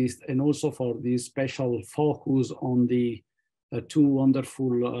artist, and also for this special focus on the two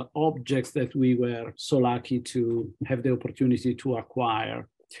wonderful objects that we were so lucky to have the opportunity to acquire.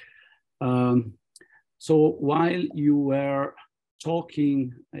 So while you were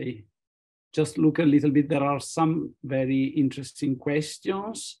talking, I just look a little bit, there are some very interesting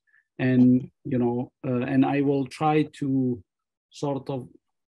questions, and and I will try to sort of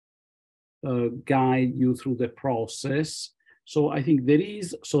guide you through the process. So I think there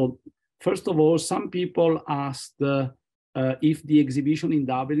is, so first of all, some people asked if the exhibition in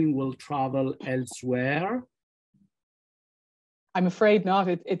Dublin will travel elsewhere. I'm afraid not.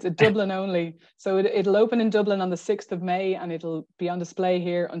 It's a Dublin only. So it'll open in Dublin on the 6th of May, and it'll be on display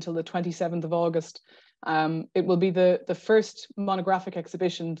here until the 27th of August. It will be the first monographic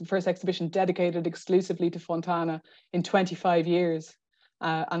exhibition, the first exhibition dedicated exclusively to Fontana in 25 years.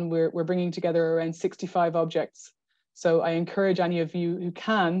 And we're bringing together around 65 objects. So I encourage any of you who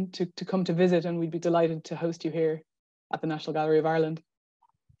can to come to visit, and we'd be delighted to host you here at the National Gallery of Ireland.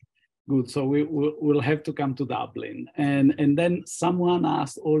 Good, so we'll have to come to Dublin. And then someone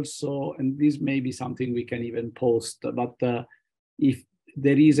asked also, and this may be something we can even post, but if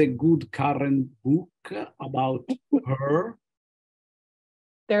there is a good current book about her.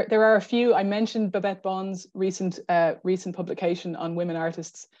 There are a few. I mentioned Babette Bon's recent publication on women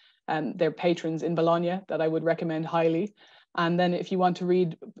artists and their patrons in Bologna that I would recommend highly. And then if you want to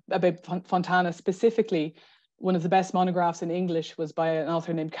read about Fontana specifically, one of the best monographs in English was by an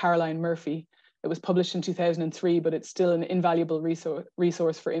author named Caroline Murphy. It was published in 2003, but it's still an invaluable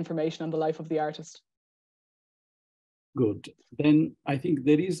resource for information on the life of the artist. Good. Then I think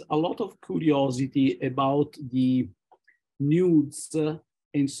there is a lot of curiosity about the nudes,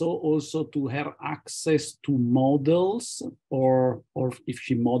 and so also to her access to models, or if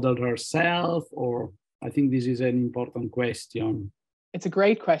she modeled herself, or I think this is an important question. It's a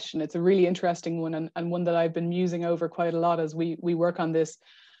great question. It's a really interesting one, and one that I've been musing over quite a lot as we work on this.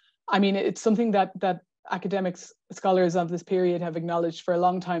 I mean, it's something that academics, scholars of this period have acknowledged for a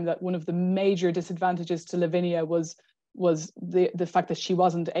long time, that one of the major disadvantages to Lavinia was the fact that she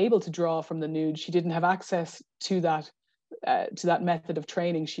wasn't able to draw from the nude. She didn't have access to that method of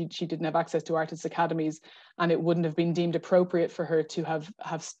training. She didn't have access to artists' academies, and it wouldn't have been deemed appropriate for her to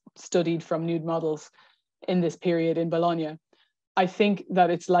have studied from nude models in this period in Bologna. I think that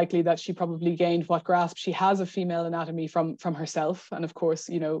it's likely that she probably gained what grasp she has of female anatomy from herself. And of course,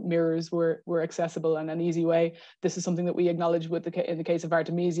 mirrors were accessible and an easy way. This is something that we acknowledge in the case of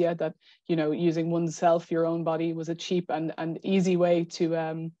Artemisia, that, using oneself, your own body, was a cheap and easy way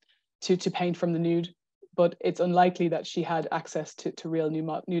to paint from the nude. But it's unlikely that she had access to real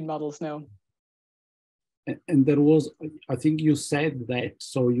nude models, no. And there was, I think you said that,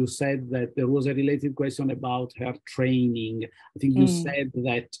 so you said that there was a related question about her training. I think you said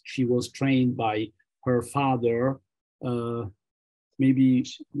that she was trained by her father. Maybe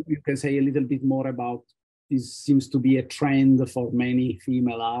you can say a little bit more about this seems to be a trend for many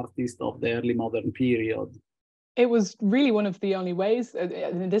female artists of the early modern period. It was really one of the only ways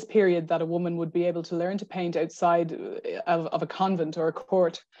in this period that a woman would be able to learn to paint outside of a convent or a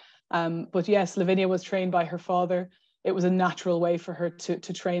court. But yes, Lavinia was trained by her father. It was a natural way for her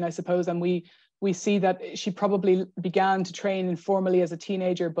to train, I suppose. And we see that she probably began to train informally as a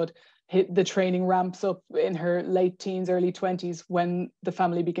teenager, but the training ramps up in her late teens, early 20s, when the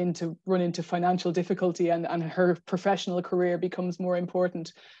family begin to run into financial difficulty and her professional career becomes more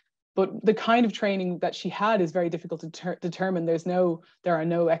important. But the kind of training that she had is very difficult to determine. There are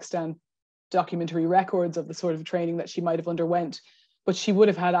no extant documentary records of the sort of training that she might have underwent. But she would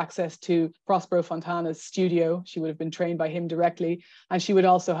have had access to Prospero Fontana's studio. She would have been trained by him directly. And she would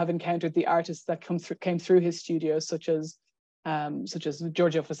also have encountered the artists that came through his studio, such as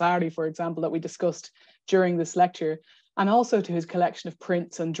Giorgio Vasari, for example, that we discussed during this lecture, and also to his collection of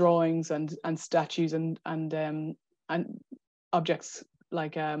prints and drawings and statues and objects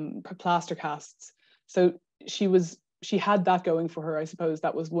like plaster casts. So she had that going for her. I suppose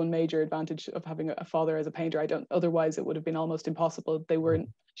that was one major advantage of having a father as a painter. Otherwise it would have been almost impossible.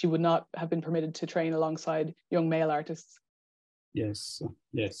 She would not have been permitted to train alongside young male artists. Yes.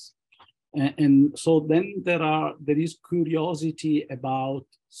 And so then there is curiosity about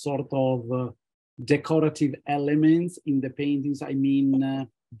sort of decorative elements in the paintings. I mean,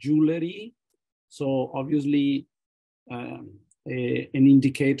 jewelry. So obviously an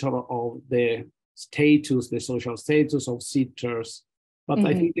indicator of the status, the social status of sitters. But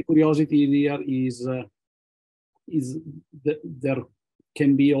I think the curiosity here is that there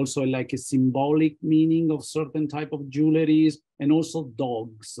can be also like a symbolic meaning of certain type of jewelries, and also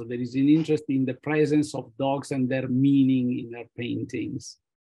dogs. So there is an interest in the presence of dogs and their meaning in their paintings.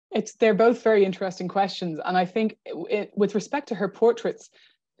 They're both very interesting questions. And I think with respect to her portraits,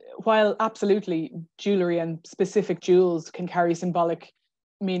 while absolutely jewelry and specific jewels can carry symbolic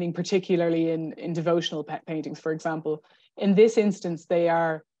meaning, particularly in devotional paintings, for example, in this instance, they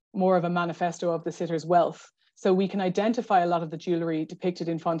are more of a manifesto of the sitter's wealth. So we can identify a lot of the jewelry depicted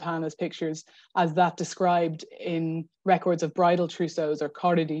in Fontana's pictures as that described in records of bridal trousseaux or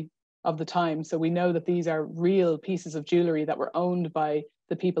corredi of the time. So we know that these are real pieces of jewelry that were owned by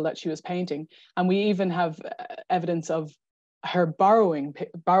the people that she was painting. And we even have evidence of her borrowing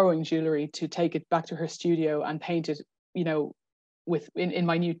jewelry to take it back to her studio and paint it, in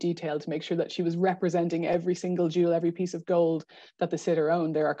minute detail to make sure that she was representing every single jewel, every piece of gold that the sitter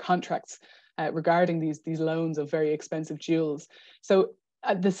owned. There are contracts regarding these loans of very expensive jewels. So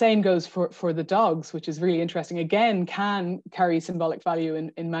the same goes for the dogs, which is really interesting. Again, can carry symbolic value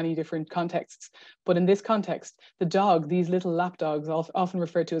in many different contexts. But in this context, the dog, these little lap dogs, often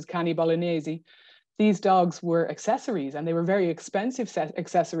referred to as cani Bolognese, these dogs were accessories, and they were very expensive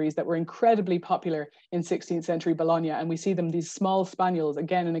accessories that were incredibly popular in 16th century Bologna. And we see them, these small spaniels,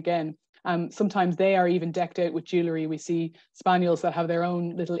 again and again. Sometimes they are even decked out with jewelry. We see spaniels that have their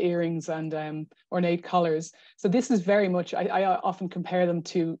own little earrings and ornate collars. So this is very much, I often compare them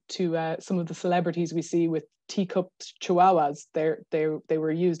to some of the celebrities we see with teacupped chihuahuas. They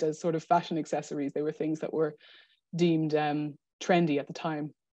were used as sort of fashion accessories. They were things that were deemed trendy at the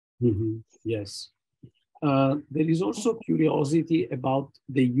time. Mm-hmm. Yes. There is also curiosity about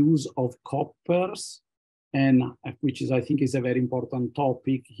the use of coppers, and which I think is a very important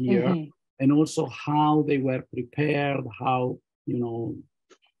topic here, and also how they were prepared, how, so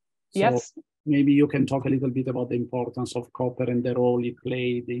yes. Maybe you can talk a little bit about the importance of copper and the role it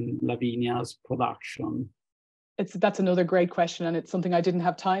played in Lavinia's production. That's another great question, and it's something I didn't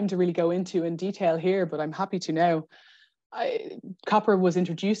have time to really go into in detail here, but I'm happy to now. Copper was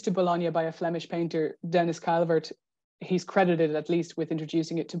introduced to Bologna by a Flemish painter, Dennis Calvert. He's credited at least with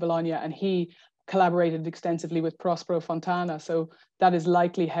introducing it to Bologna, and he collaborated extensively with Prospero Fontana. So that is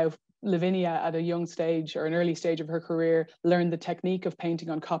likely how Lavinia, at a young stage or an early stage of her career, learned the technique of painting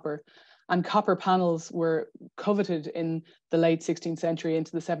on copper. And copper panels were coveted in the late 16th century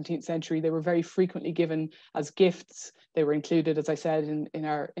into the 17th century. They were very frequently given as gifts. They were included, as I said,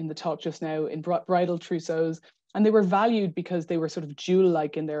 in the talk just now, in bridal trousseaux. And they were valued because they were sort of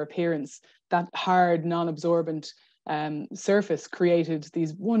jewel-like in their appearance. That hard, non-absorbent surface created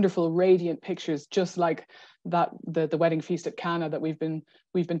these wonderful, radiant pictures, just like that the wedding feast at Cana that we've been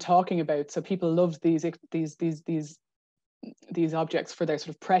talking about. So people loved these objects for their sort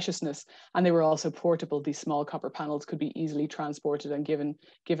of preciousness, and they were also portable. These small copper panels could be easily transported and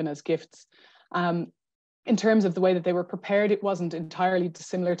given as gifts. in terms of the way that they were prepared, it wasn't entirely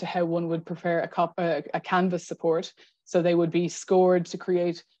dissimilar to how one would prepare a canvas support. So they would be scored to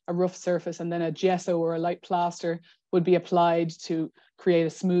create a rough surface, and then a gesso or a light plaster would be applied to create a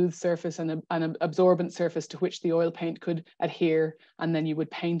smooth surface and an absorbent surface to which the oil paint could adhere. And then you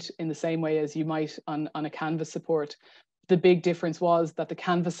would paint in the same way as you might on a canvas support. The big difference was that the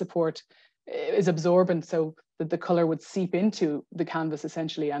canvas support is absorbent, so that the color would seep into the canvas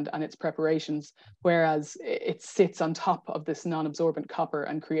essentially and its preparations, whereas it sits on top of this non-absorbent copper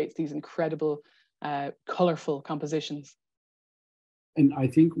and creates these incredible colorful compositions. And I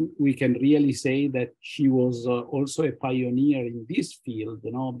think we can really say that she was also a pioneer in this field,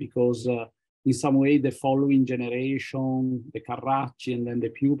 you know, because in some way the following generation, the Carracci and then the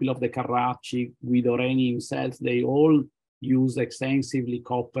pupil of the Carracci, Guido Reni himself, they all use extensively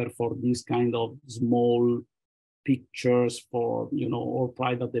copper for this kind of small pictures for, you know, or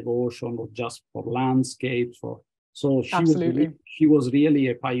private devotion or just for landscapes. So she was really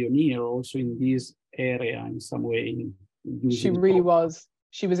a pioneer also in this area in some way. She really was.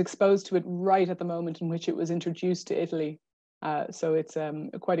 She was exposed to it right at the moment in which it was introduced to Italy. So it's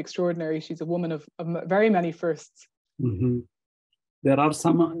quite extraordinary. She's a woman of very many firsts. Mm-hmm. There are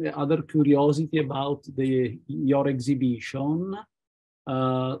some other curiosity about your exhibition.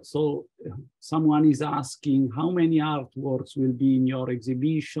 So someone is asking how many artworks will be in your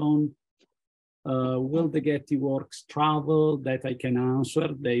exhibition? Will the Getty works travel? That I can answer.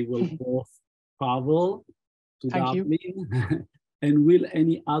 They will both travel to Dublin. And will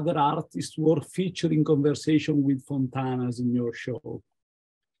any other artist work feature in conversation with Fontanas in your show?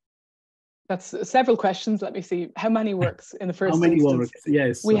 That's several questions. Let me see. How many works in the first instance? How many works?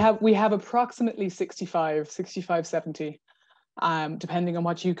 Yes. We have approximately 65, 70, depending on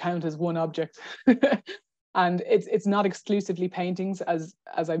what you count as one object. And it's not exclusively paintings. As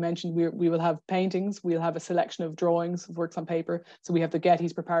I mentioned, we will have paintings. We'll have a selection of drawings, of works on paper. So we have the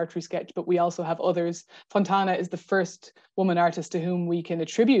Getty's preparatory sketch, but we also have others. Fontana is the first woman artist to whom we can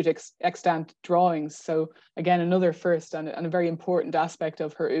attribute extant drawings. So again, another first and a very important aspect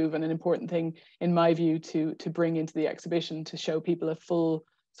of her oeuvre, and an important thing, in my view, to bring into the exhibition, to show people a full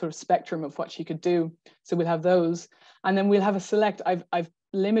sort of spectrum of what she could do. So we'll have those. And then we'll have a select. I've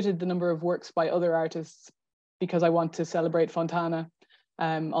limited the number of works by other artists because I want to celebrate Fontana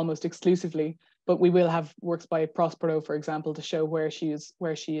almost exclusively. But we will have works by Prospero, for example, to show where she is,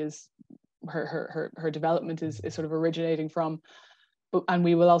 her development is sort of originating from. And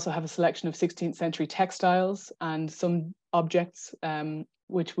we will also have a selection of 16th century textiles and some objects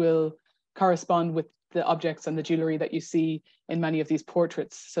which will correspond with the objects and the jewelry that you see in many of these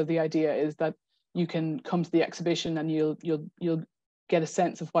portraits. So the idea is that you can come to the exhibition and you'll get a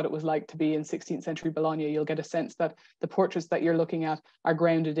sense of what it was like to be in 16th century Bologna. You'll get a sense that the portraits that you're looking at are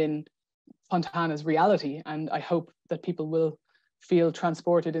grounded in Fontana's reality. And I hope that people will feel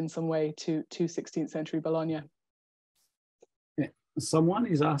transported in some way to 16th century Bologna. Someone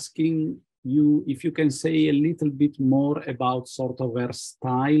is asking you if you can say a little bit more about sort of her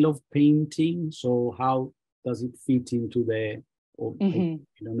style of painting. So how does it fit into the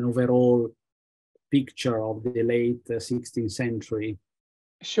an overall picture of the late 16th century?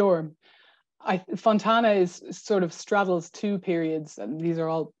 Sure. Fontana sort of straddles two periods, and these are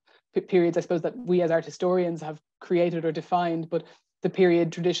all periods, I suppose, that we as art historians have created or defined, but the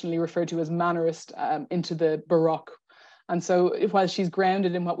period traditionally referred to as Mannerist into the Baroque. And so while she's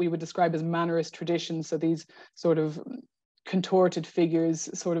grounded in what we would describe as Mannerist traditions, so these sort of contorted figures,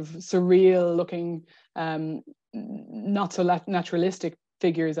 sort of surreal looking, not so naturalistic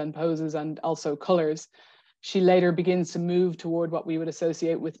figures and poses and also colors, she later begins to move toward what we would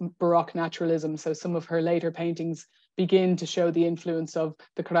associate with Baroque naturalism. So some of her later paintings begin to show the influence of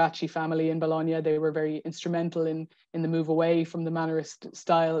the Carracci family in Bologna. They were very instrumental in the move away from the Mannerist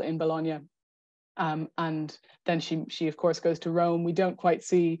style in Bologna. And then she of course goes to Rome. We don't quite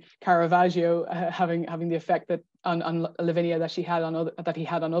see Caravaggio having the effect that on Lavinia that he had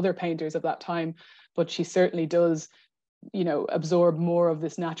on other painters of that time, but she certainly does, you know, absorb more of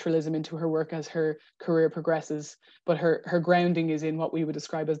this naturalism into her work as her career progresses. But her grounding is in what we would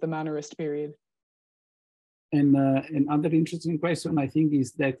describe as the Mannerist period. And another interesting question, I think,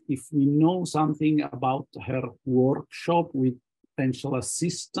 is that if we know something about her workshop with potential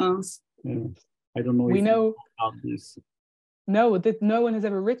assistance, I don't know if we know about this. No, no one has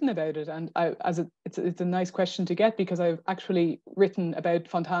ever written about it, and it's a nice question to get, because I've actually written about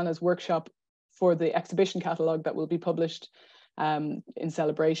Fontana's workshop for the exhibition catalogue that will be published in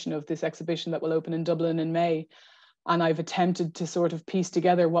celebration of this exhibition that will open in Dublin in May. And I've attempted to sort of piece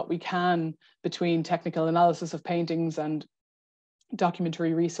together what we can between technical analysis of paintings and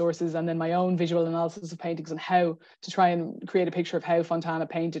documentary resources, and then my own visual analysis of paintings and how to try and create a picture of how Fontana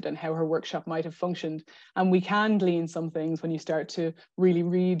painted and how her workshop might have functioned. And we can glean some things when you start to really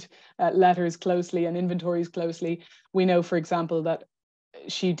read letters closely and inventories closely. We know, for example, that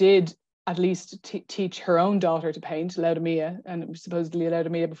she did at least teach her own daughter to paint, Laudemia, and supposedly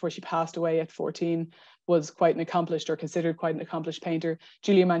Laudemia, before she passed away at 14, was quite an accomplished, or considered quite an accomplished painter.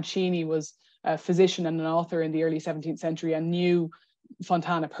 Giulio Mancini was a physician and an author in the early 17th century and knew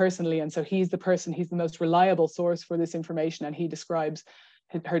Fontana personally, and so he's the most reliable source for this information, and he describes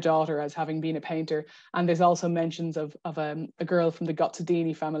her daughter as having been a painter. And there's also mentions of a girl from the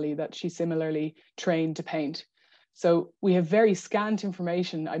Gozzadini family that she similarly trained to paint. So we have very scant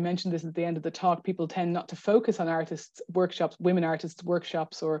information. I mentioned this at the end of the talk. People tend not to focus on artists' workshops, women artists'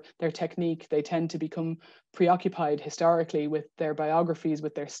 workshops, or their technique. They tend to become preoccupied historically with their biographies,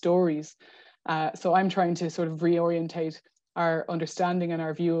 with their stories. So I'm trying to sort of reorientate our understanding and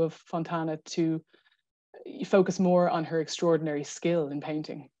our view of Fontana to focus more on her extraordinary skill in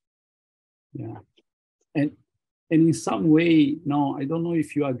painting. Yeah, and in some way, no, I don't know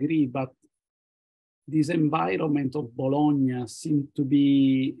if you agree, but this environment of Bologna seemed to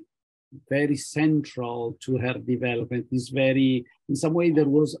be very central to her development. In some way, there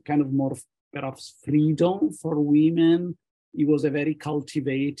was kind of more perhaps freedom for women. It was a very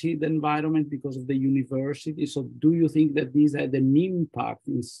cultivated environment because of the university. So do you think that this had an impact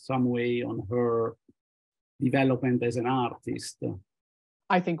in some way on her development as an artist?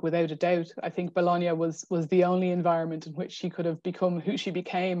 I think without a doubt. I think Bologna was the only environment in which she could have become who she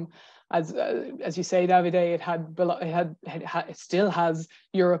became. As you say, Davide, it still has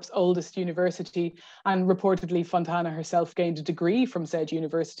Europe's oldest university, and reportedly Fontana herself gained a degree from said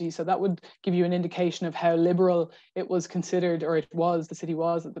university. So that would give you an indication of how liberal it was considered, or the city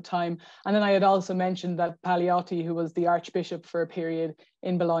was at the time. And then I had also mentioned that Pagliotti, who was the archbishop for a period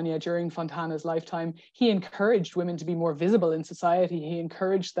in Bologna during Fontana's lifetime, he encouraged women to be more visible in society. He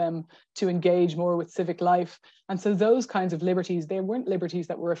encouraged them to engage more with civic life. And so those kinds of liberties, they weren't liberties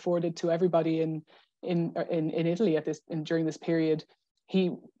that were afforded to everybody in Italy during this period.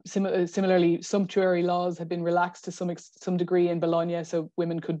 Similarly, sumptuary laws had been relaxed to some degree in Bologna, so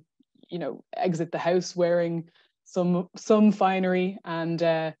women could, exit the house wearing some finery, and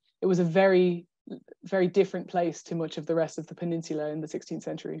it was a very, very different place to much of the rest of the peninsula in the 16th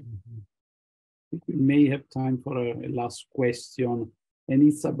century. Mm-hmm. I think we may have time for a last question, and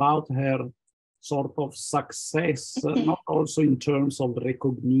it's about her sort of success, not also in terms of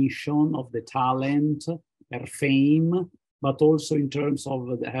recognition of the talent, her fame, but also in terms of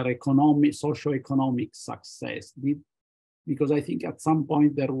her socio-economic success. Because I think at some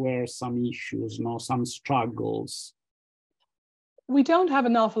point there were some issues, some struggles. We don't have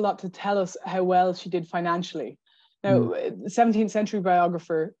an awful lot to tell us how well she did financially. Now, the 17th century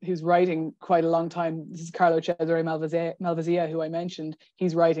biographer who's writing quite a long time, this is Carlo Cesare Malvasia, who I mentioned.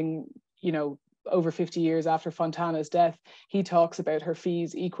 He's writing, over 50 years after Fontana's death. He talks about her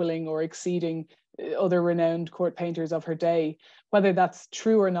fees equaling or exceeding other renowned court painters of her day. Whether that's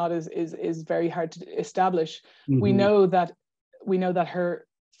true or not is very hard to establish. Mm-hmm. We know that her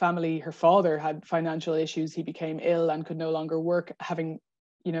family, her father had financial issues. He became ill and could no longer work, having,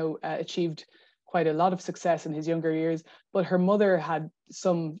 achieved quite a lot of success in his younger years. But her mother had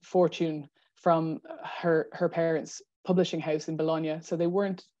some fortune from her parents' publishing house in Bologna, so they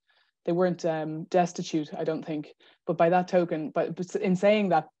weren't destitute, I don't think. But by that token, but in saying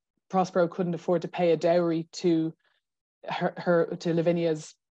that, Prospero couldn't afford to pay a dowry to to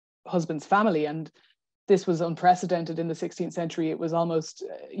Lavinia's husband's family, and this was unprecedented in the 16th century. It was almost,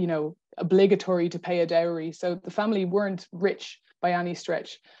 obligatory to pay a dowry. So the family weren't rich by any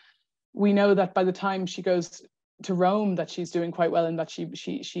stretch. We know that by the time she goes to Rome, that she's doing quite well, and that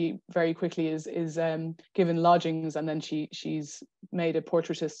she very quickly is given lodgings, and then she's made a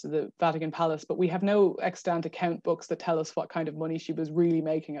portraitist to the Vatican Palace. But we have no extant account books that tell us what kind of money she was really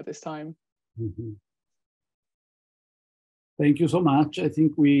making at this time. Mm-hmm. Thank you so much. I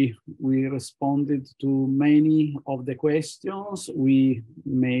think we responded to many of the questions. We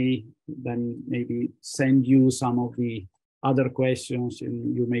may then maybe send you some of the other questions,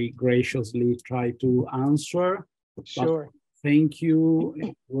 and you may graciously try to answer. Sure. But thank you.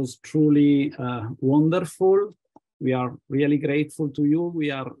 It was truly wonderful. We are really grateful to you.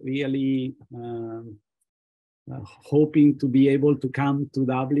 We are really hoping to be able to come to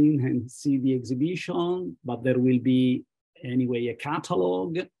Dublin and see the exhibition, but there will be anyway a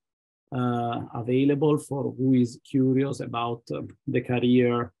catalog available for who is curious about the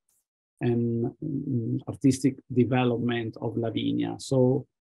career and artistic development of Lavinia. So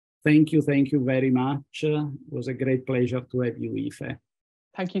Thank you very much. It was a great pleasure to have you, Aoife.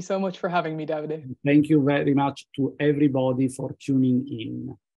 Thank you so much for having me, Davide. Thank you very much to everybody for tuning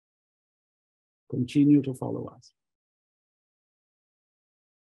in. Continue to follow us.